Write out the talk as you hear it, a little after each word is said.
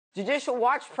Judicial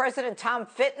Watch President Tom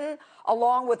Fitton,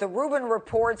 along with the Rubin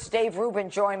Report's Dave Rubin,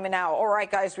 join me now. All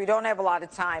right, guys, we don't have a lot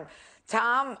of time.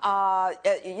 Tom,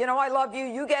 you know I love you.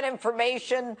 You get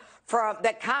information from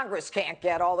that Congress can't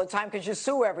get all the time because you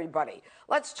sue everybody.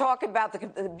 Let's talk about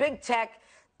the big tech,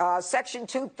 Section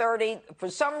 230. For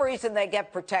some reason, they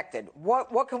get protected.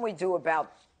 What can we do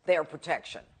about their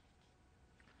protection?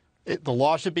 The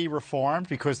law should be reformed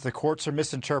because the courts are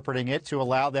misinterpreting it to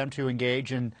allow them to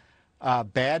engage in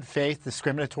bad faith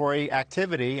discriminatory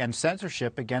activity and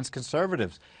censorship against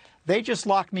conservatives. They just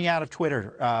locked me out of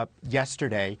Twitter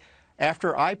yesterday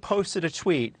after I posted a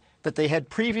tweet that they had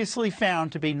previously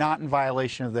found to be not in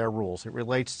violation of their rules. It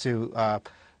relates to the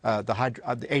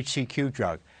HCQ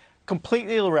drug.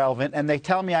 Completely irrelevant, and they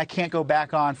tell me I can't go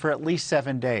back on for at least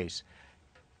 7 days.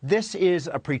 This is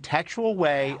a pretextual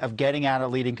way of getting at a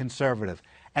leading conservative.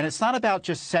 And it's not about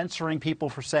just censoring people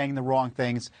for saying the wrong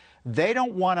things. They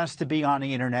don't want us to be on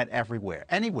the internet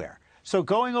anywhere. So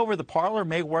going over the Parler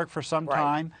may work for some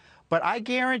time, but I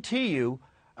guarantee you,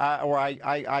 or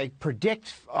I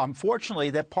predict, unfortunately,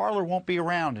 that Parler won't be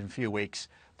around in a few weeks,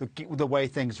 the way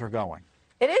things are going.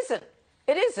 It isn't.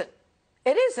 It isn't.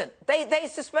 It isn't. They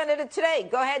suspended it today.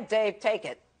 Go ahead, Dave, take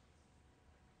it.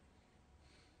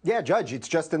 Yeah, Judge, it's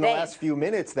just in the last few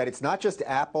minutes that it's not just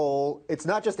Apple. It's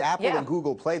not just Apple and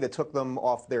Google Play that took them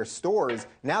off their stores.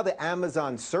 Now the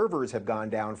Amazon servers have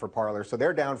gone down for Parler, so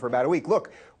they're down for about a week.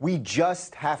 Look, we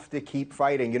just have to keep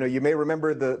fighting. You know, you may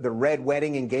remember the Red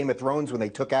Wedding in Game of Thrones when they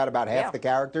took out about half the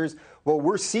characters. Well,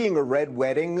 we're seeing a red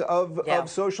wedding of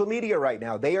social media right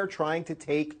now. They are trying to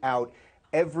take out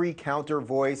every counter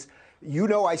voice. You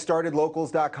know, I started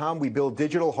locals.com. We build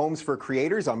digital homes for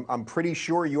creators. I'm pretty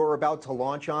sure you're about to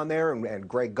launch on there, and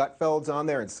Greg Gutfeld's on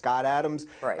there, and Scott Adams,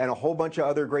 and a whole bunch of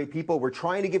other great people. We're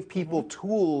trying to give people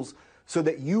tools so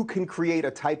that you can create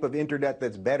a type of internet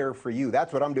that's better for you.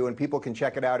 That's what I'm doing. People can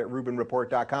check it out at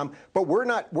RubinReport.com. But we're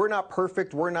not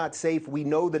perfect. We're not safe. We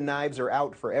know the knives are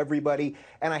out for everybody.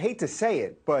 And I hate to say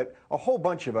it, but a whole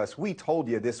bunch of us, we told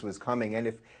you this was coming. And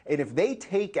if they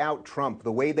take out Trump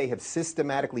the way they have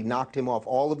systematically knocked him off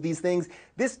all of these things,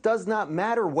 this does not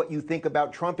matter what you think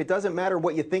about Trump. It doesn't matter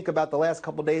what you think about the last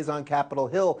couple of days on Capitol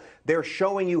Hill. They're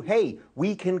showing you, hey,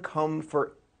 we can come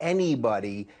for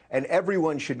anybody, and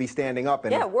everyone should be standing up.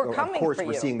 And we're coming. Of course, for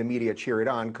we're seeing the media cheer it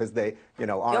on because they,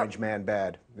 orange man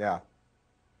bad. Yeah.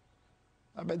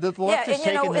 I mean, the left is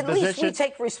taking the position. At least we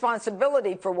take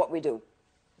responsibility for what we do.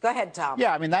 Go ahead, Tom.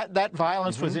 Yeah, I mean, that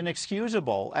violence was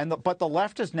inexcusable. But the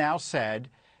left has now said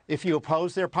if you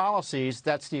oppose their policies,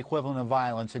 that's the equivalent of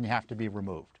violence and you have to be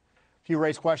removed. If you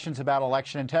raise questions about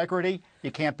election integrity,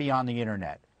 you can't be on the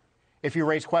internet. If you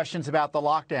raise questions about the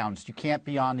lockdowns, you can't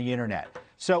be on the internet.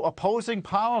 So opposing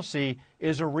policy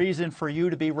is a reason for you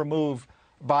to be removed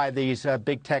by these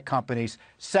big tech companies.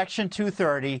 Section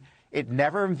 230, it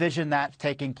never envisioned that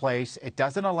taking place. It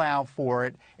doesn't allow for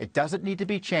it. It doesn't need to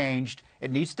be changed. It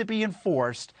needs to be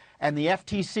enforced. And the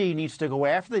FTC needs to go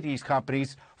after these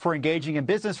companies for engaging in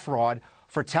business fraud,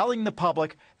 for telling the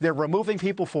public they're removing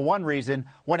people for one reason,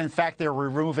 when in fact they're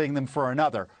removing them for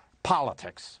another: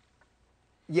 politics.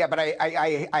 Yeah, but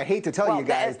I hate to tell you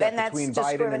guys that between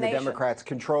Biden and the Democrats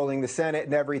controlling the Senate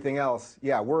and everything else,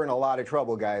 we're in a lot of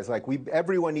trouble, guys. Like,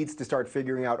 everyone needs to start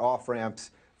figuring out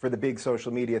off-ramps for the big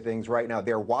social media things right now.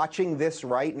 They're watching this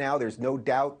right now. There's no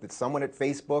doubt that someone at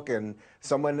Facebook and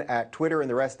someone at Twitter and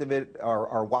the rest of it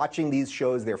are watching these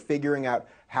shows. They're figuring out,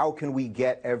 how can we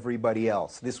get everybody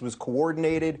else? This was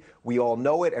coordinated. We all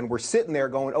know it. And we're sitting there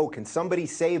going, oh, can somebody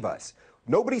save us?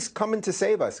 Nobody's coming to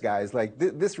save us, guys. Like,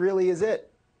 this really is it.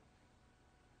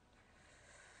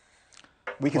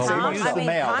 We can save ourselves. The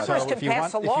mail. Congress can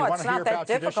pass a law. It's not that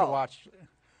difficult.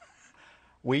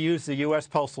 We use the U.S.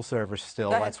 Postal Service still.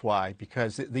 That's why,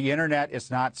 because the internet is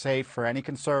not safe for any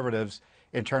conservatives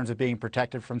in terms of being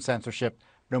protected from censorship,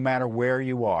 no matter where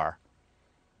you are.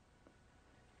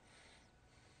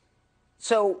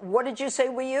 So what did you say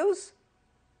we use?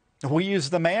 We use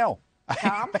the mail.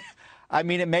 Tom? I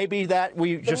mean, it may be that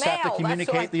we just have to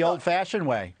communicate the old-fashioned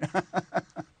way.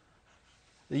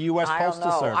 The U.S.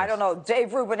 Postal Service. I don't know.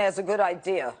 Dave Rubin has a good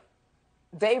idea.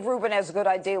 Dave Rubin has a good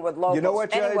idea with locals. You know what,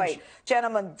 Judge? Anyway,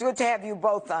 gentlemen, good to have you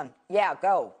both on. Yeah,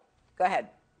 go ahead.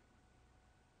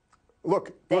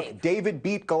 Look, David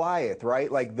beat Goliath, right?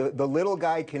 Like, the little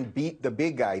guy can beat the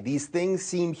big guy. These things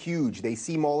seem huge. They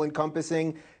seem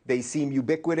all-encompassing. They seem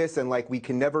ubiquitous, and like we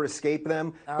can never escape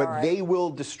them. But they will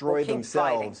destroy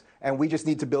themselves, and we just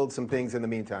need to build some things in the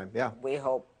meantime. Yeah. We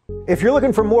hope. If you're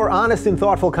looking for more honest and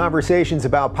thoughtful conversations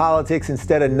about politics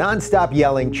instead of nonstop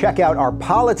yelling, check out our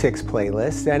politics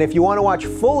playlist. And if you want to watch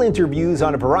full interviews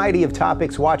on a variety of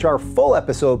topics, watch our full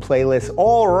episode playlist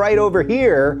all right over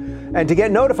here. And to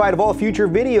get notified of all future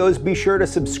videos, be sure to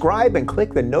subscribe and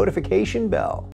click the notification bell.